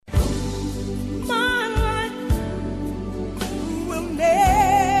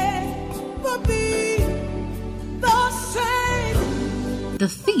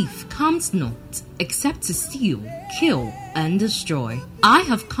comes not, except to steal, kill, and destroy. I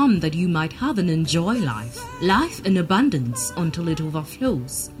have come that you might have and enjoy life, life in abundance until it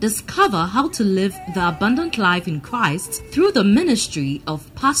overflows. Discover how to live the abundant life in Christ through the ministry of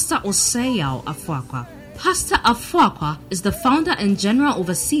Pastor Osei Afuakwa. Pastor Afuakwa is the founder and general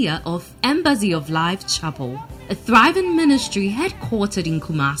overseer of Embassy of Life Chapel, a thriving ministry headquartered in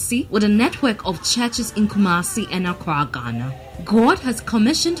Kumasi with a network of churches in Kumasi and Accra, Ghana. God has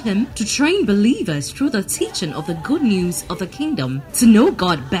commissioned him to train believers through the teaching of the good news of the kingdom to know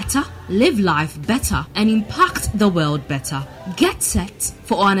God better, live life better, and impact the world better. Get set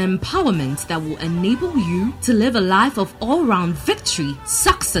for an empowerment that will enable you to live a life of all-round victory,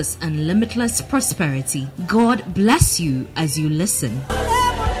 success, and limitless prosperity. God bless you as you listen.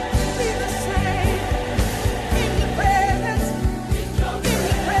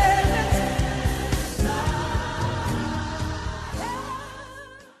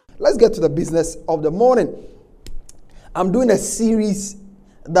 Let's get to the business of the morning. I'm doing a series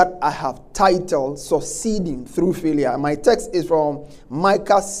that I have titled Succeeding Through Failure. My text is from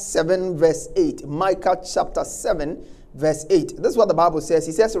Micah 7 verse 8. Micah chapter 7 verse 8. This is what the Bible says.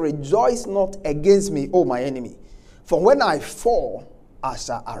 He says, "Rejoice not against me, O my enemy, for when I fall, I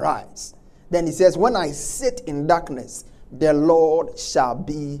shall arise." Then he says, "When I sit in darkness, the Lord shall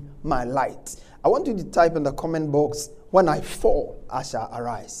be my light." I want you to type in the comment box, "When I fall, I shall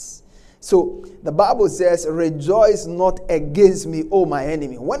arise." So the Bible says, "Rejoice not against me, O my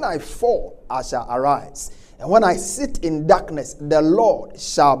enemy. When I fall, I shall arise. And when I sit in darkness, the Lord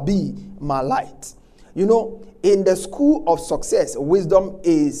shall be my light." You know, in the school of success, wisdom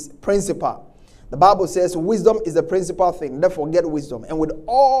is principal. The Bible says wisdom is the principal thing. Therefore, get wisdom. And with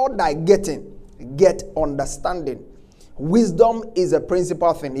all thy getting, get understanding. Wisdom is a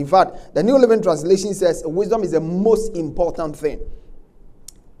principal thing. In fact, the New Living Translation says wisdom is the most important thing.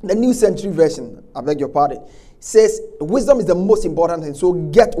 The New Century Version, I beg your pardon, says wisdom is the most important thing. So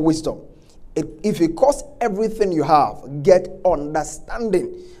get wisdom. If it costs everything you have, get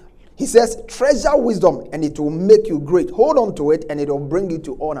understanding. He says treasure wisdom and it will make you great. Hold on to it and it will bring you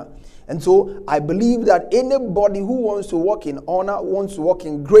to honor. And so I believe that anybody who wants to walk in honor, wants to walk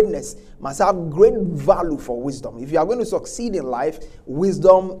in greatness, must have great value for wisdom. If you are going to succeed in life,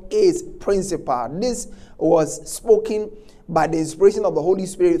 wisdom is principal. This was spoken by the inspiration of the Holy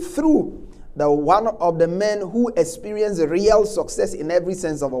Spirit through the one of the men who experienced real success in every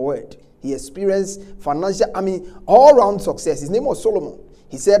sense of the word. He experienced financial, all-round success. His name was Solomon.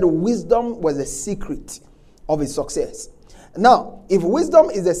 He said wisdom was the secret of his success. Now, if wisdom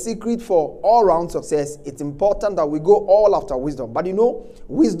is the secret for all-round success, it's important that we go all after wisdom. But you know,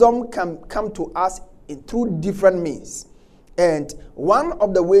 wisdom can come to us through different means. And one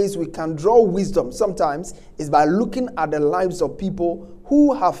of the ways we can draw wisdom sometimes is by looking at the lives of people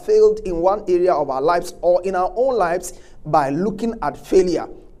who have failed in one area of our lives or in our own lives by looking at failure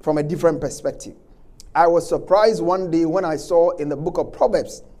from a different perspective. I was surprised one day when I saw in the book of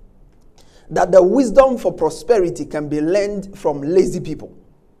Proverbs that the wisdom for prosperity can be learned from lazy people.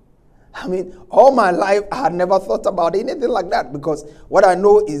 All my life I had never thought about anything like that, because what I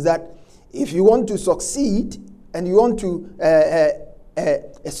know is that if you want to succeed and you want to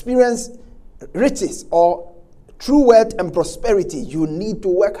experience riches or true wealth and prosperity, you need to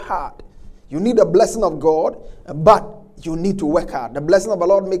work hard. You need the blessing of God, but you need to work hard. The blessing of the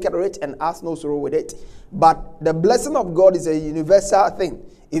Lord maketh rich and has no sorrow with it. But the blessing of God is a universal thing.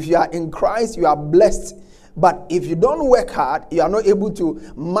 If you are in Christ, you are blessed. But if you don't work hard, you are not able to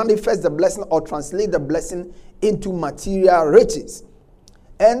manifest the blessing or translate the blessing into material riches.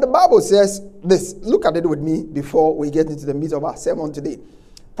 And the Bible says this. Look at it with me before we get into the meat of our sermon today.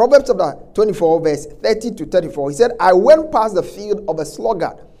 Proverbs chapter 24, verse 30 to 34. He said, "I went past the field of a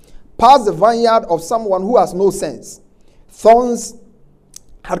sluggard, past the vineyard of someone who has no sense. Thorns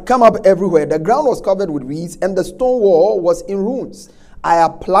had come up everywhere. The ground was covered with weeds, and the stone wall was in ruins. I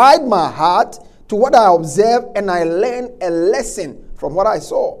applied my heart to what I observed, and I learned a lesson from what I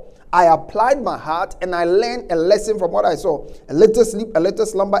saw." I applied my heart and I learned a lesson from what I saw. A little sleep, a little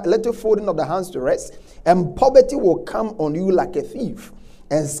slumber, a little folding of the hands to rest, and poverty will come on you like a thief,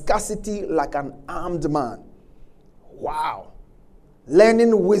 and scarcity like an armed man. Wow.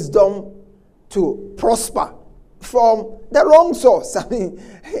 Learning wisdom to prosper from the wrong source.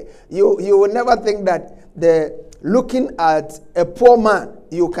 You will never think that looking at a poor man,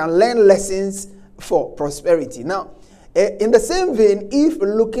 you can learn lessons for prosperity. Now, in the same vein, if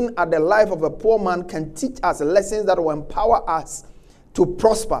looking at the life of a poor man can teach us lessons that will empower us to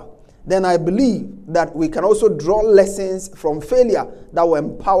prosper, then I believe that we can also draw lessons from failure that will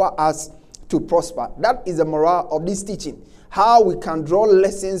empower us to prosper. That is the morale of this teaching. how we can draw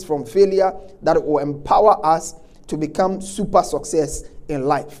lessons from failure that will empower us to become super success in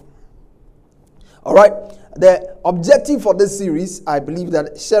life. All right. The objective for this series, I believe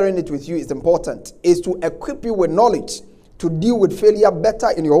that sharing it with you is important, is to equip you with knowledge to deal with failure better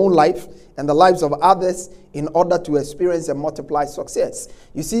in your own life and the lives of others in order to experience and multiply success.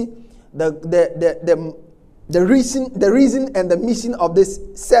 You see, the reason and the mission of this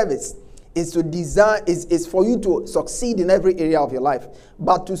service is to design is for you to succeed in every area of your life,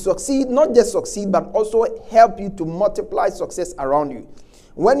 but to succeed, not just succeed, but also help you to multiply success around you.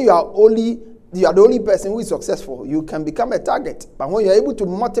 When you are the only person who is successful, you can become a target. But when you're able to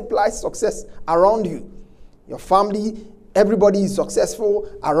multiply success around you, your family, everybody is successful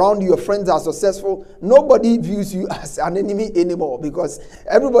around you, your friends are successful, nobody views you as an enemy anymore because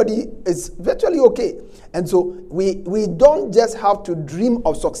everybody is virtually okay. And so we don't just have to dream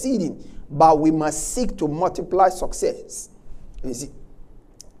of succeeding, but we must seek to multiply success. You see,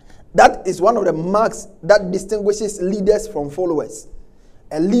 that is one of the marks that distinguishes leaders from followers.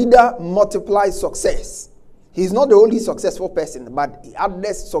 A leader multiplies success. He's not the only successful person, but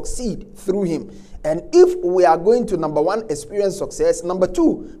others succeed through him. And if we are going to, number one, experience success, number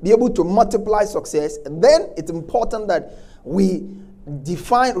two, be able to multiply success, then it's important that we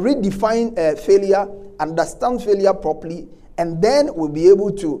redefine failure, understand failure properly, and then we'll be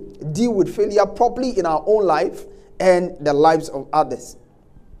able to deal with failure properly in our own life and the lives of others.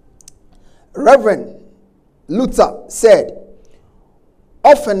 Reverend Luther said,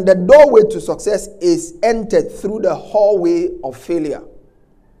 often the doorway to success is entered through the hallway of failure.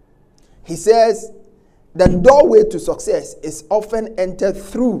 He says the doorway to success is often entered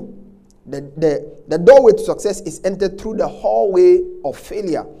through the doorway to success is entered through the hallway of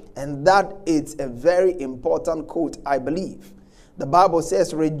failure. And that is a very important quote, I believe. The Bible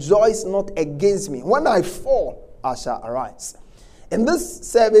says, rejoice not against me. When I fall, I shall arise. In this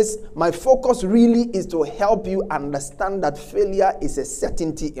service, my focus really is to help you understand that failure is a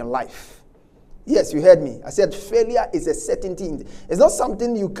certainty in life. Yes, you heard me. I said failure is a certainty. It's not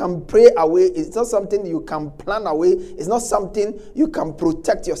something you can pray away. It's not something you can plan away. It's not something you can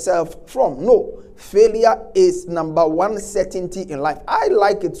protect yourself from. No, failure is number one certainty in life. I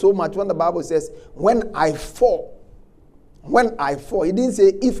like it so much when the Bible says, when I fall. When I fall. It didn't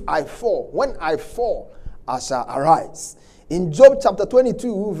say if I fall. When I fall, I shall arise. In Job chapter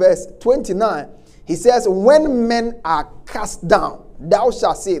 22, verse 29, he says, when men are cast down, thou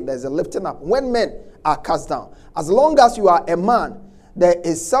shalt say, there's a lifting up. When men are cast down, as long as you are a man, there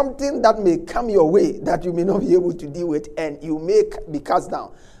is something that may come your way that you may not be able to deal with, and you may be cast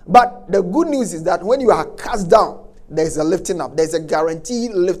down. But the good news is that when you are cast down, there's a lifting up. There's a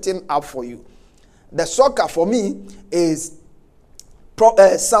guaranteed lifting up for you. The shocker for me is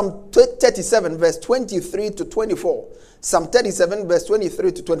Psalm 37, verse 23 to 24. Psalm 37, verse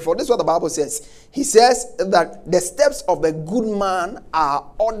 23 to 24. This is what the Bible says. He says that the steps of a good man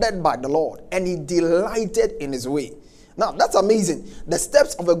are ordered by the Lord, and he delighted in his way. Now, that's amazing. The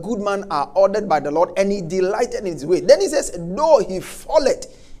steps of a good man are ordered by the Lord, and he delighted in his way. Then he says, though he falleth,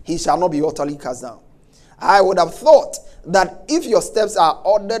 he shall not be utterly cast down. I would have thought that if your steps are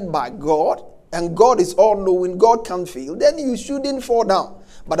ordered by God, and God is all-knowing, God can't fail, then you shouldn't fall down.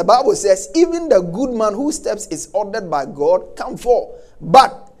 But the Bible says, even the good man whose steps is ordered by God can fall.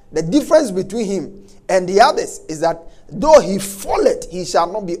 But the difference between him and the others is that though he falleth, he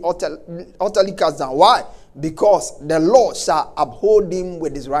shall not be utterly cast down. Why? Because the Lord shall uphold him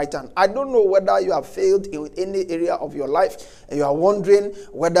with his right hand. I don't know whether you have failed in any area of your life and you are wondering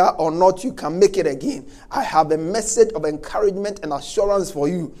whether or not you can make it again. I have a message of encouragement and assurance for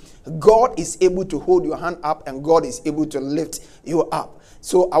you. God is able to hold your hand up, and God is able to lift you up.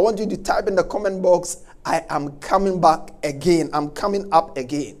 So I want you to type in the comment box, I am coming back again. I'm coming up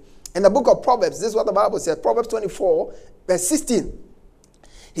again. In the book of Proverbs, this is what the Bible says. Proverbs 24, verse 16.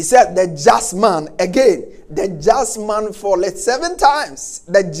 He said, the just man, again, the just man falleth 7 times.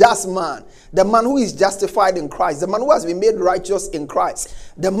 The just man, the man who is justified in Christ, the man who has been made righteous in Christ,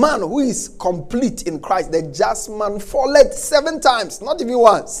 the man who is complete in Christ, the just man falleth 7 times, not even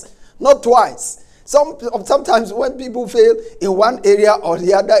once, not twice. Sometimes when people fail in one area or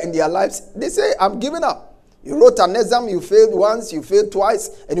the other in their lives, they say, I'm giving up. You wrote an exam, you failed once, you failed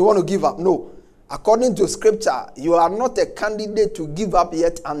twice, and you want to give up. No. According to scripture, you are not a candidate to give up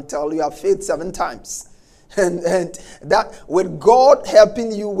yet until you have failed 7 times. And that with God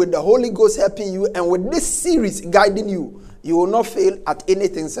helping you, with the Holy Ghost helping you, and with this series guiding you, you will not fail at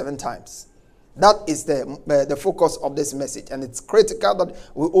anything 7 times. That is the focus of this message. And it's critical that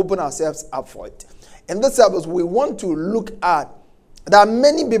we open ourselves up for it. In this service, we want to look at, there are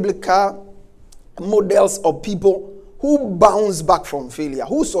many biblical models of people who bounced back from failure,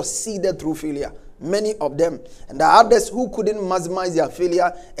 who succeeded through failure. Many of them. And there are others who couldn't maximize their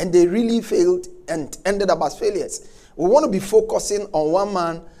failure and they really failed and ended up as failures. We want to be focusing on one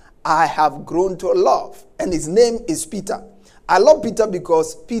man I have grown to love, and his name is Peter. I love Peter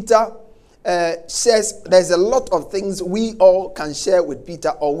because Peter says there's a lot of things we all can share with Peter,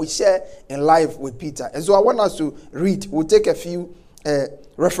 or we share in life with Peter. And so I want us to read. We'll take a few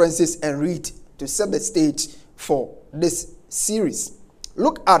references and read to set the stage for this series.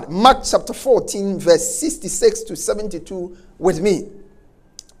 Look at Mark chapter 14, verse 66 to 72 with me.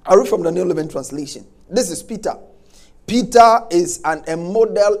 I read from the New Living Translation. This is Peter. Peter is a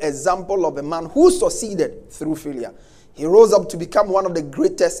model example of a man who succeeded through failure. He rose up to become one of the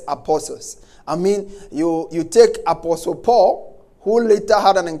greatest apostles. I mean, you take Apostle Paul, who later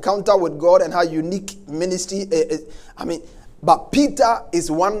had an encounter with God and had unique ministry. But Peter is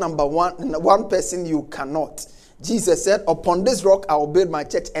one person you cannot. Jesus said, upon this rock I will build my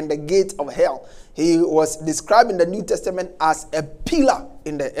church, and the gate of hell. He was described in the New Testament as a pillar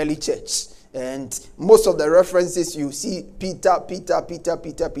in the early church. And most of the references you see, Peter.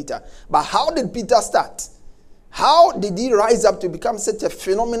 But how did Peter start? How did he rise up to become such a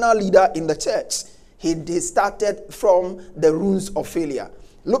phenomenal leader in the church? He started from the ruins of failure.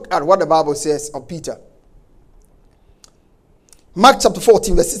 Look at what the Bible says of Peter. Mark chapter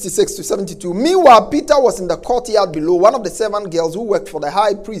 14, verse 66 to 72. Meanwhile, Peter was in the courtyard below. One of the servant girls who worked for the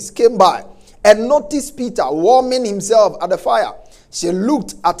high priest came by and noticed Peter warming himself at the fire. She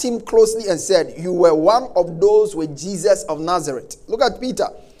looked at him closely and said, "You were one of those with Jesus of Nazareth." Look at Peter.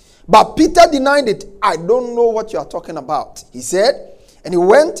 But Peter denied it. "I don't know what you are talking about," he said. And he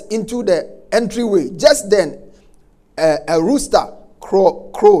went into the entryway. Just then, a rooster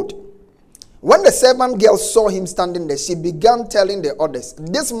crowed. When the servant girl saw him standing there, she began telling the others,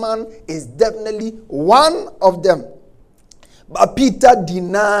 "This man is definitely one of them." But Peter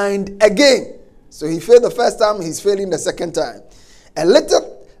denied again. So he failed the first time, he's failing the second time. A little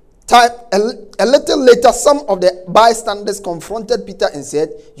later, some of the bystanders confronted Peter and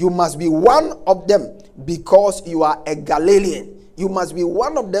said, "You must be one of them because you are a Galilean." You must be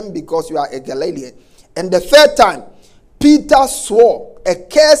one of them because you are a Galilean. And the third time, Peter swore, "A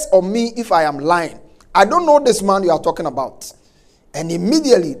curse on me if I am lying. I don't know this man you are talking about." And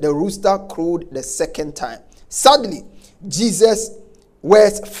immediately the rooster crowed the second time. Suddenly, Jesus'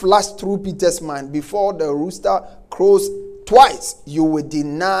 words flashed through Peter's mind. "Before the rooster crows twice, you will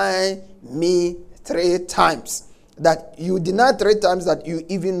deny me 3 times. That you deny 3 times that you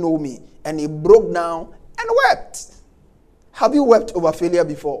even know me." And he broke down and wept. Have you wept over failure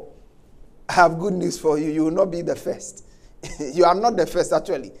before? I have good news for you. You will not be the first. You are not the first,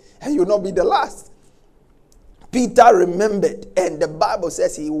 actually. And you will not be the last. Peter remembered, and the Bible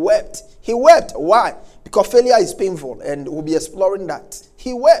says he wept. He wept. Why? Because failure is painful, and we'll be exploring that.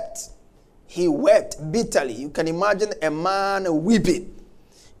 He wept. He wept bitterly. You can imagine a man weeping.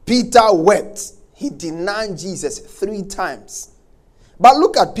 Peter wept. He denied Jesus 3 times. But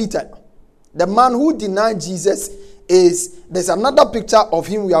look at Peter. The man who denied Jesus there's another picture of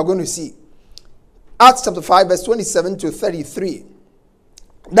him we are going to see. Acts chapter 5, verse 27 to 33.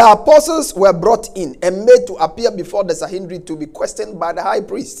 The apostles were brought in and made to appear before the Sanhedrin to be questioned by the high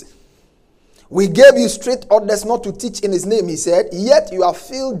priest. "We gave you strict orders not to teach in his name," he said. "Yet you have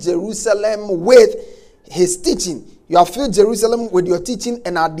filled Jerusalem with his teaching. You have filled Jerusalem with your teaching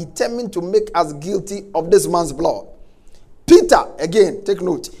and are determined to make us guilty of this man's blood." Peter, again, take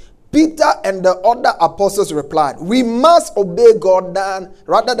note. Peter and the other apostles replied, "We must obey God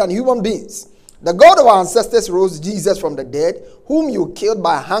rather than human beings. The God of our ancestors rose Jesus from the dead, whom you killed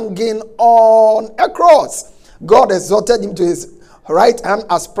by hanging on a cross. God exalted him to his right hand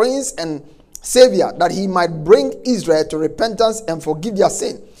as Prince and Savior, that he might bring Israel to repentance and forgive their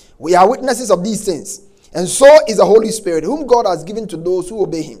sin. We are witnesses of these things. And so is the Holy Spirit, whom God has given to those who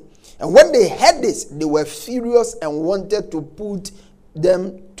obey him." And when they heard this, they were furious and wanted to put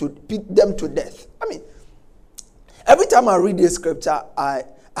them to death. I mean, every time I read this scripture,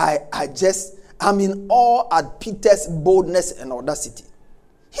 I'm in awe at Peter's boldness and audacity.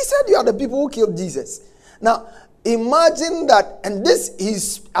 He said, "You are the people who killed Jesus." Now, imagine that, and this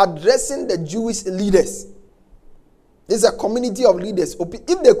is addressing the Jewish leaders. This is a community of leaders.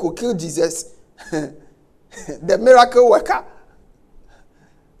 If they could kill Jesus, the miracle worker,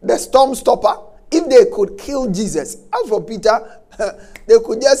 the storm stopper, if they could kill Jesus, as for Peter, they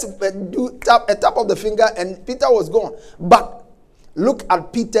could just do a tap of the finger and Peter was gone. But look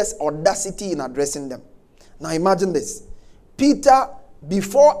at Peter's audacity in addressing them. Now imagine this. Peter,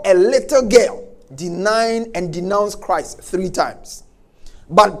 before a little girl, denying and denounced Christ 3 times.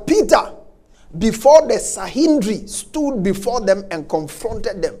 But Peter, before the Sahindri stood before them and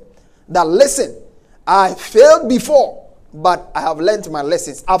confronted them. That listen, I failed before, but I have learned my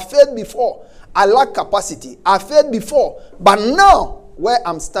lessons. I failed before. I lack capacity. I failed before. But now, where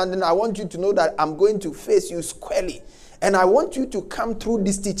I'm standing, I want you to know that I'm going to face you squarely. And I want you to come through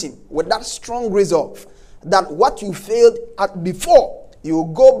this teaching with that strong resolve that what you failed at before,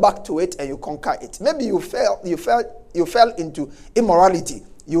 you go back to it and you conquer it. Maybe you fell into immorality.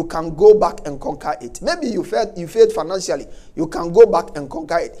 You can go back and conquer it. Maybe you failed financially. You can go back and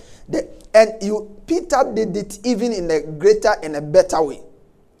conquer it. Peter did it even in a greater and a better way.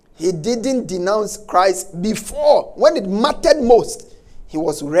 He didn't denounce Christ before. When it mattered most, he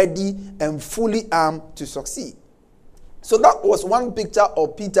was ready and fully armed to succeed. So that was one picture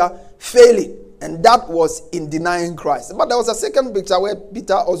of Peter failing, and that was in denying Christ. But there was a second picture where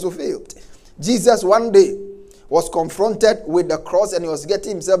Peter also failed. Jesus one day was confronted with the cross and he was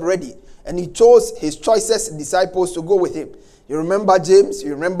getting himself ready. And he chose his choicest disciples to go with him. You remember James,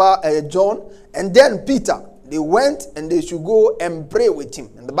 you remember John, and then Peter. They went and they should go and pray with him.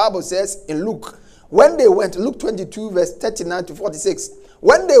 And the Bible says in Luke, when they went, Luke 22 verse 39 to 46,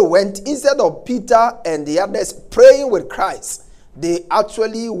 when they went, instead of Peter and the others praying with Christ, they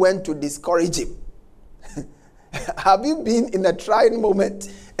actually went to discourage him. Have you been in a trying moment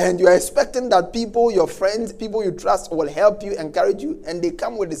and you're expecting that people, your friends, people you trust will help you, encourage you, and they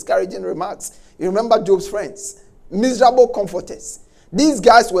come with discouraging remarks? You remember Job's friends, miserable comforters. These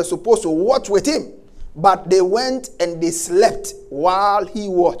guys were supposed to watch with him, but they went and they slept while he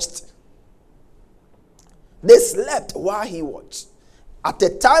watched. They slept while he watched. At a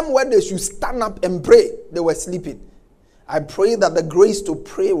time when they should stand up and pray, they were sleeping. I pray that the grace to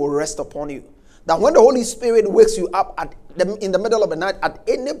pray will rest upon you. That when the Holy Spirit wakes you up in the middle of the night, at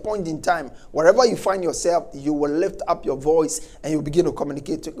any point in time, wherever you find yourself, you will lift up your voice and you begin to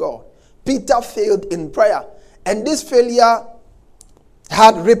communicate to God. Peter failed in prayer. And this failure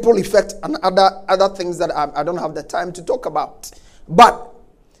had ripple effect and other things that I don't have the time to talk about. But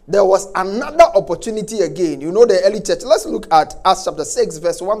there was another opportunity again. You know the early church. Let's look at Acts chapter 6,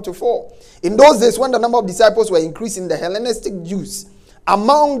 verse 1 to 4. In those days, when the number of disciples were increasing, the Hellenistic Jews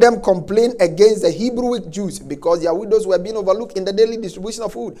among them complained against the Hebrewic Jews because their widows were being overlooked in the daily distribution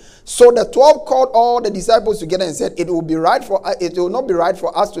of food. So the 12 called all the disciples together and said, it will not be right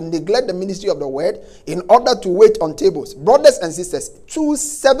for us to neglect the ministry of the word in order to wait on tables. Brothers and sisters, choose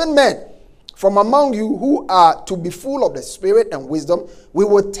 7 men from among you who are to be full of the Spirit and wisdom. We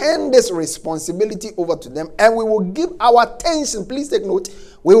will turn this responsibility over to them and we will give our attention, please take note,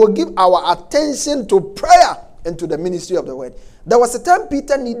 we will give our attention to prayer and to the ministry of the word. There was a time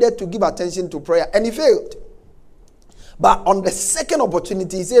Peter needed to give attention to prayer and he failed. But on the second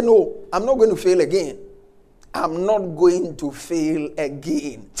opportunity, he said, no, I'm not going to fail again. I'm not going to fail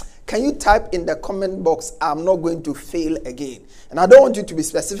again. Can you type in the comment box, I'm not going to fail again? And I don't want you to be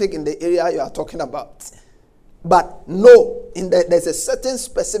specific in the area you are talking about. But no, there's a certain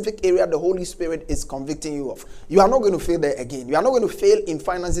specific area the Holy Spirit is convicting you of. You are not going to fail there again. You are not going to fail in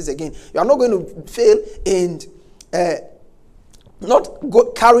finances again. You are not going to fail in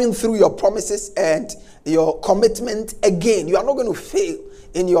carrying through your promises and your commitment again. You are not going to fail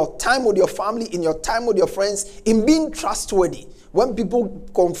in your time with your family, in your time with your friends, in being trustworthy. When people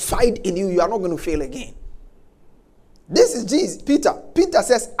confide in you, you are not going to fail again. This is Jesus, Peter. Peter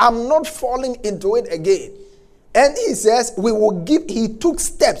says, I'm not falling into it again. And he says, he took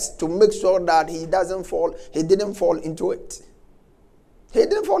steps to make sure that he didn't fall into it. He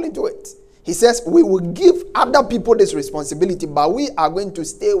didn't fall into it. He says, we will give other people this responsibility, but we are going to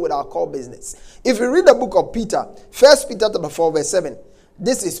stay with our core business. If you read the book of Peter, 1 Peter 4 verse 7,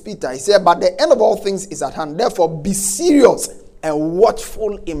 this is Peter. He said, but the end of all things is at hand. Therefore, be serious and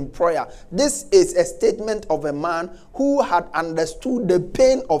watchful in prayer. This is a statement of a man who had understood the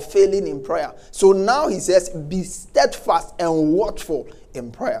pain of failing in prayer. So now he says, be steadfast and watchful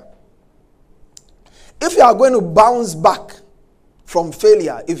in prayer. If you are going to bounce back from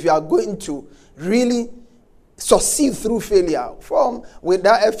failure, if you are going to really succeed through failure,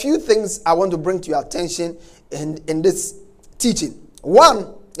 there are a few things I want to bring to your attention in this teaching.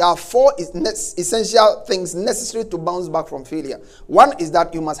 One, there are 4 essential things necessary to bounce back from failure. One is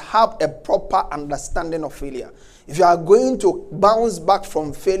that you must have a proper understanding of failure. If you are going to bounce back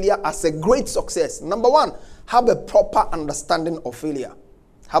from failure as a great success, number 1, have a proper understanding of failure.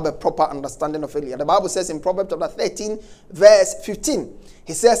 Have a proper understanding of failure. The Bible says in Proverbs chapter 13, verse 15,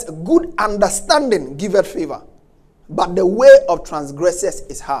 he says, good understanding giveth favor, but the way of transgressors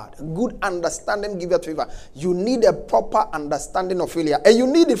is hard. Good understanding giveth favor. You need a proper understanding of failure. And you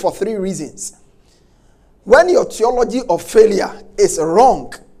need it for 3 reasons. When your theology of failure is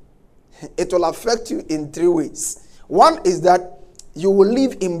wrong, it will affect you in 3 ways. One is that you will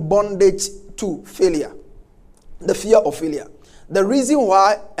live in bondage to failure, the fear of failure. The reason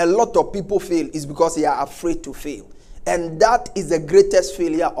why a lot of people fail is because they are afraid to fail. And that is the greatest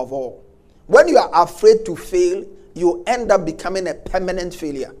failure of all. When you are afraid to fail, you end up becoming a permanent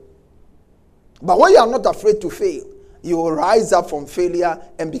failure. But when you are not afraid to fail, you will rise up from failure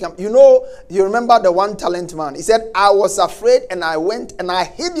and become, you remember the 1 talent man. He said, I was afraid and I went and I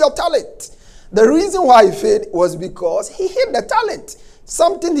hid your talent. The reason why he failed was because he hid the talent.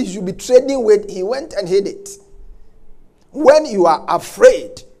 Something he should be trading with, he went and hid it. When you are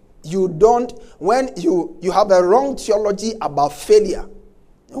afraid, when you have a wrong theology about failure,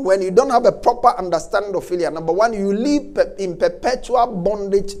 when you don't have a proper understanding of failure, number one, you live in perpetual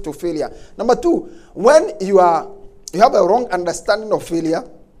bondage to failure. Number two, when you have a wrong understanding of failure,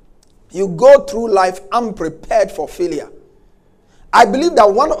 you go through life unprepared for failure. I believe that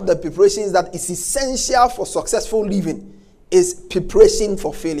one of the preparations that is essential for successful living is preparation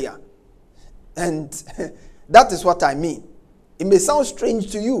for failure. And that is what I mean. It may sound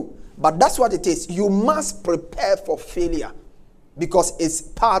strange to you, but that's what it is. You must prepare for failure because it's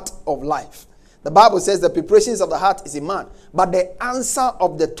part of life. The Bible says the preparations of the heart is in man, but the answer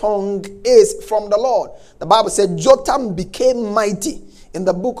of the tongue is from the Lord. The Bible said Jotham became mighty in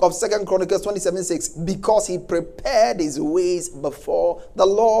the book of 2 Chronicles 27:6 because he prepared his ways before the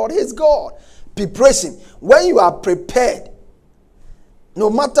Lord his God. Preparation. When you are prepared, no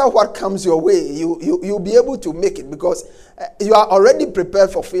matter what comes your way, you'll be able to make it because you are already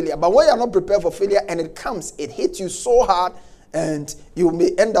prepared for failure. But when you are not prepared for failure and it comes, it hits you so hard and you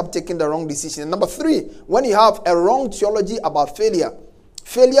may end up taking the wrong decision. And number three, when you have a wrong theology about failure,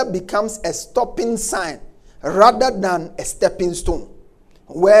 failure becomes a stopping sign rather than a stepping stone.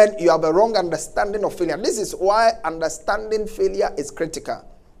 When you have a wrong understanding of failure. This is why understanding failure is critical.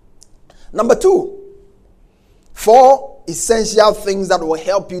 Number two, 4 essential things that will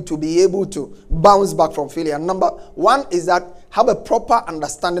help you to be able to bounce back from failure. Number 1 is that have a proper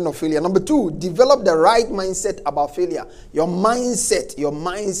understanding of failure. Number 2, develop the right mindset about failure. Your mindset.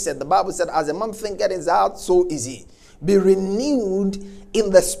 The Bible said, as a man thinketh in his heart, so is he. Be renewed in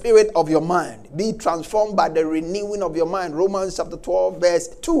the spirit of your mind. Be transformed by the renewing of your mind. Romans chapter 12 verse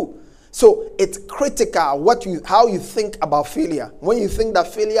 2. So it's critical how you think about failure. When you think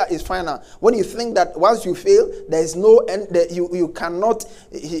that failure is final, when you think that once you fail, there is no end, that you cannot,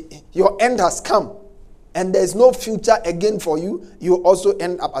 your end has come, and there is no future again for you, you also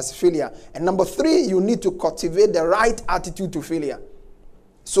end up as a failure. And number 3, you need to cultivate the right attitude to failure.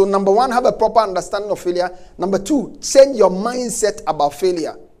 So number 1, have a proper understanding of failure. Number 2, change your mindset about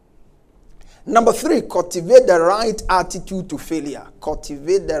failure. Number 3, cultivate the right attitude to failure.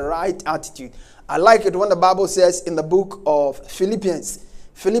 Cultivate the right attitude. I like it when the Bible says in the book of Philippians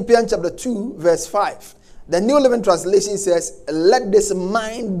chapter 2, verse 5. The New Living Translation says, let this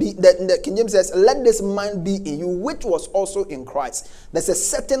mind be, the King James says, let this mind be in you, which was also in Christ. There's a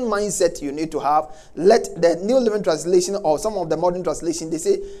certain mindset you need to have. Let the New Living Translation or some of the modern translation, they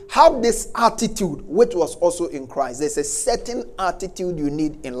say, have this attitude, which was also in Christ. There's a certain attitude you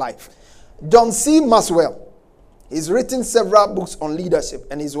need in life. John C. Maxwell, he's written several books on leadership,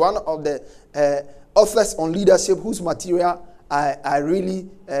 and he's one of the authors on leadership whose material I really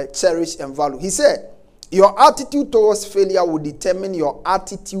cherish and value. He said, your attitude towards failure will determine your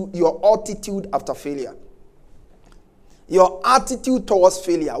attitude after failure. Your attitude towards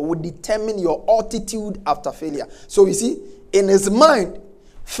failure will determine your attitude after failure. So you see, in his mind,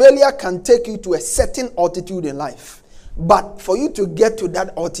 failure can take you to a certain attitude in life. But for you to get to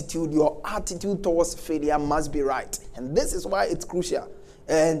that attitude, your attitude towards failure must be right. And this is why it's crucial.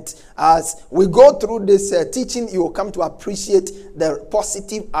 And as we go through this teaching, you will come to appreciate the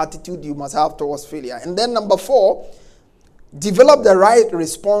positive attitude you must have towards failure. And then number 4, develop the right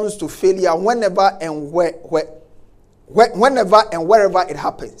response to failure whenever and wherever it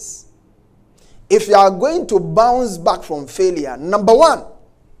happens. If you are going to bounce back from failure, number 1,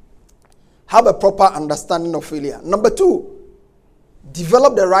 have a proper understanding of failure. Number 2,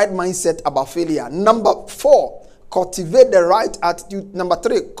 develop the right mindset about failure. Number 4, cultivate the right attitude. Number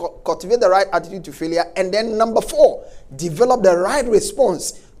 3, cultivate the right attitude to failure. And then number 4, develop the right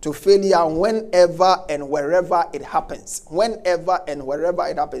response to failure whenever and wherever it happens. Whenever and wherever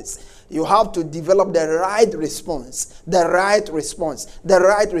it happens. You have to develop the right response. The right response. The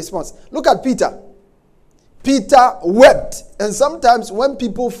right response. Look at Peter. Peter wept. And sometimes when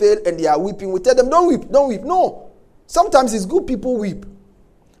people fail and they are weeping, we tell them, don't weep, don't weep. No. Sometimes it's good people weep.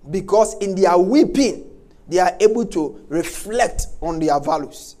 Because in their weeping, they are able to reflect on their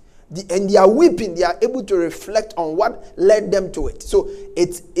values. and they are weeping, they are able to reflect on what led them to it. So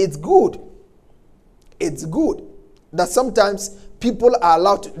it's good. It's good that sometimes people are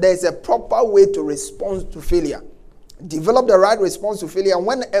allowed to, there's a proper way to respond to failure. Develop the right response to failure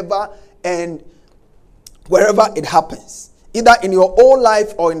whenever and wherever it happens, either in your own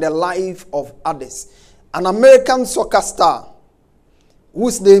life or in the life of others. An American soccer star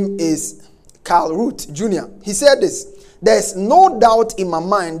whose name is Carl Ruth Jr., he said this: "There's no doubt in my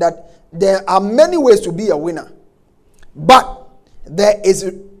mind that there are many ways to be a winner, but there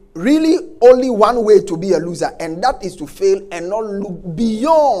is really only one way to be a loser, and that is to fail and not look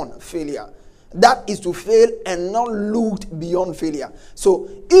beyond failure." That is to fail and not look beyond failure. So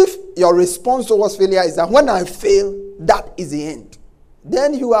if your response towards failure is that when I fail, that is the end,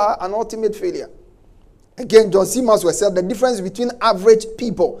 then you are an ultimate failure. Again, John C. Maxwell said the difference between average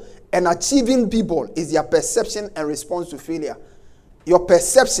people and achieving people is their perception and response to failure. Your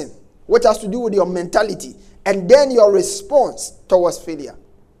perception, which has to do with your mentality, and then your response towards failure.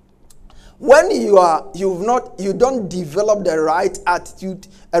 When you don't develop the right attitude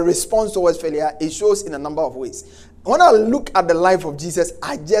and response towards failure, it shows in a number of ways. When I look at the life of Jesus,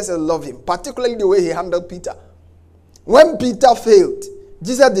 I just love him, particularly the way he handled Peter. When Peter failed,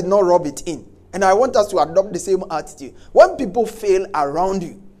 Jesus did not rub it in. And I want us to adopt the same attitude. When people fail around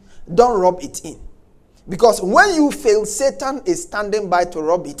you, don't rub it in. Because when you fail, Satan is standing by to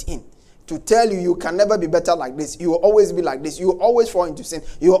rub it in. To tell you, you can never be better like this. You will always be like this. You will always fall into sin.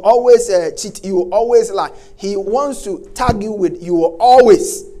 You will always cheat. You will always lie. He wants to tag you with you will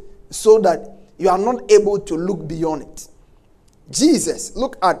always, so that you are not able to look beyond it. Jesus,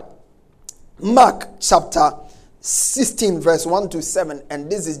 look at Mark chapter 16 verse 1 to 7. And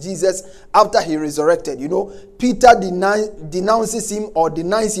this is Jesus after he resurrected. You know, Peter denounces him or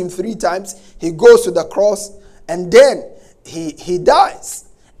denies him 3 times. He goes to the cross and then he dies.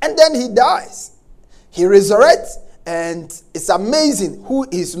 And then he dies. He resurrects, and it's amazing who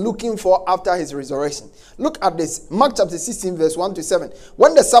he's looking for after his resurrection. Look at this. Mark chapter 16, verse 1 to 7.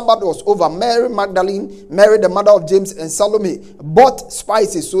 When the Sabbath was over, Mary Magdalene, Mary the mother of James, and Salome bought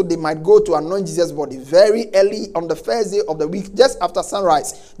spices so they might go to anoint Jesus' body. Very early on the first day of the week, just after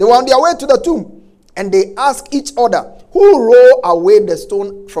sunrise, they were on their way to the tomb. And they asked each other, who rolled away the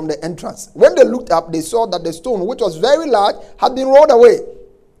stone from the entrance? When they looked up, they saw that the stone, which was very large, had been rolled away.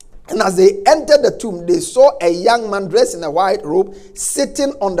 And as they entered the tomb, they saw a young man dressed in a white robe sitting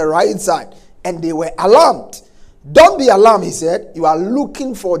on the right side. And they were alarmed. Don't be alarmed, he said. You are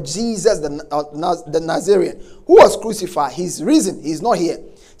looking for Jesus, the Nazarene, who was crucified. He's risen. He's not here.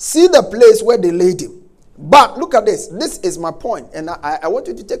 See the place where they laid him. But look at this. This is my point. And I want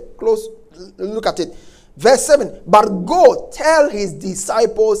you to take a close look at it. Verse 7. But go tell his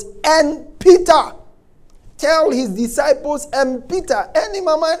disciples and Peter. Tell his disciples and Peter. And in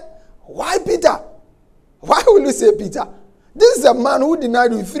my mind, why Peter? Why will you say Peter? This is a man who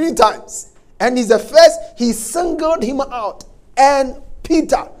denied you 3 times. And he's the first, he singled him out. And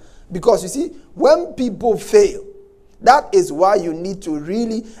Peter. Because you see, when people fail, that is why you need to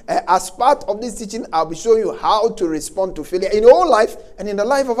really, as part of this teaching, I'll be showing you how to respond to failure in your own life and in the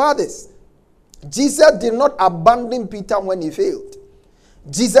life of others. Jesus did not abandon Peter when he failed.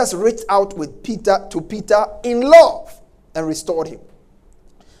 Jesus reached out with Peter in love and restored him.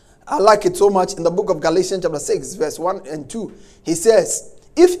 I like it so much in the book of Galatians chapter 6 verse 1 and 2. He says,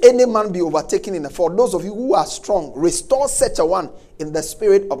 if any man be overtaken in a fault, those of you who are strong, restore such a one in the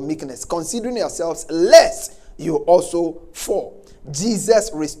spirit of meekness, considering yourselves lest you also fall.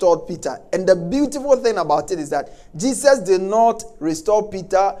 Jesus restored Peter. And the beautiful thing about it is that Jesus did not restore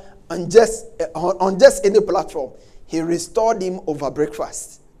Peter on just any platform. He restored him over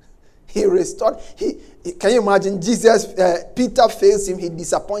breakfast. He restored. Can you imagine? Jesus, Peter fails him. He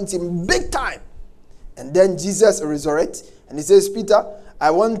disappoints him big time. And then Jesus resurrects. And he says, Peter,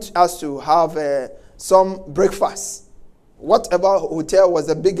 I want us to have some breakfast. Whatever hotel was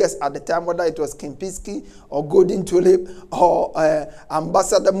the biggest at the time, whether it was Kempinski or Golden Tulip or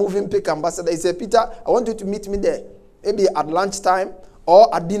Ambassador, Moving Pick Ambassador. He said, Peter, I want you to meet me there. Maybe at lunchtime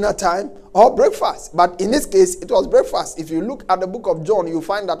or at dinner time or breakfast. But in this case, it was breakfast. If you look at the book of John, you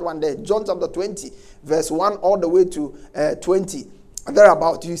find that one there. John chapter 20, verse 1 all the way to 20.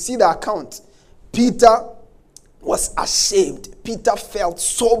 Thereabout, you see the account. Peter was ashamed. Peter felt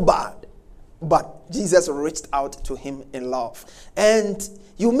so bad. But Jesus reached out to him in love. And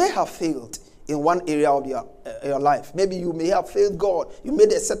you may have failed in one area of your life. Maybe you may have failed God. You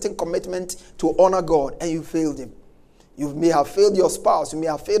made a certain commitment to honor God and you failed him. You may have failed your spouse. You may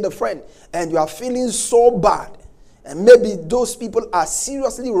have failed a friend. And you are feeling so bad. And maybe those people are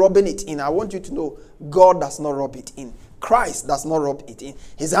seriously rubbing it in. I want you to know God does not rub it in. Christ does not rub it in.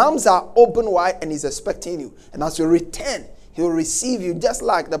 His arms are open wide and he's expecting you. And as you return, he will receive you just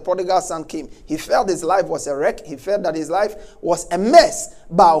like the prodigal son came. He felt his life was a wreck. He felt that his life was a mess.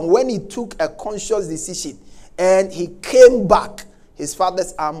 But when he took a conscious decision and he came back, his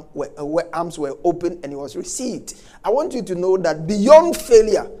father's arms were open and he was received. I want you to know that beyond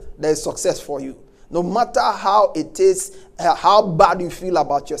failure, there is success for you. No matter how it is, how bad you feel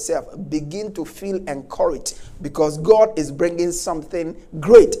about yourself, begin to feel encouraged because God is bringing something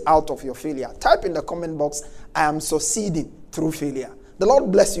great out of your failure. Type in the comment box, I am succeeding through failure. The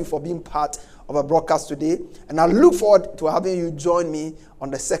Lord bless you for being part of a broadcast today. And I look forward to having you join me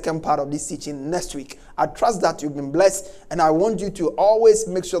on the second part of this teaching next week. I trust that you've been blessed, and I want you to always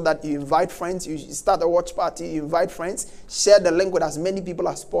make sure that you invite friends. You start a watch party, you invite friends, share the link with as many people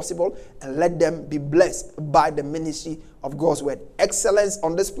as possible, and let them be blessed by the ministry of God's word. Excellence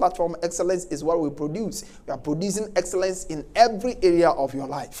on this platform, excellence is what we produce. We are producing excellence in every area of your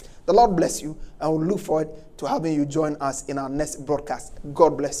life. The Lord bless you, and we look forward to having you join us in our next broadcast.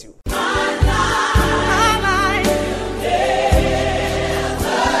 God bless you.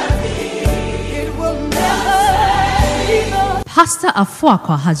 Pastor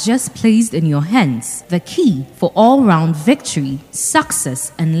Afuakwa has just placed in your hands the key for all-round victory,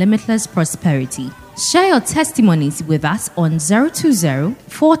 success, and limitless prosperity. Share your testimonies with us on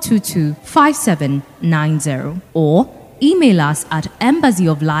 020-422-5790 or email us at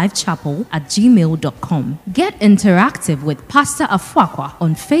embassyoflifechapel@gmail.com. Get interactive with Pastor Afuakwa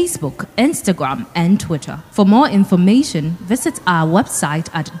on Facebook, Instagram, and Twitter. For more information, visit our website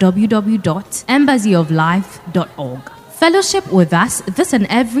at www.embassyoflife.org. Fellowship with us this and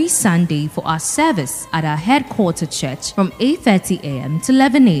every Sunday for our service at our headquarter church from 8:30 a.m. to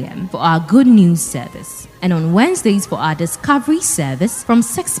 11 a.m. for our Good News service. And on Wednesdays for our Discovery service from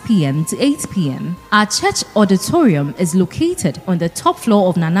 6 p.m. to 8 p.m. Our church auditorium is located on the top floor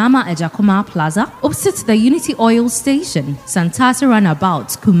of Nanama Ejakoma Plaza, opposite the Unity Oil Station, Santata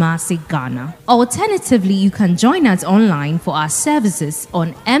Runabout, Kumasi, Ghana. Alternatively, you can join us online for our services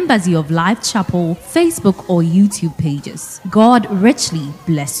on Embassy of Life Chapel, Facebook or YouTube pages. God richly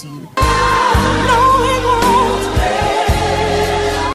bless you.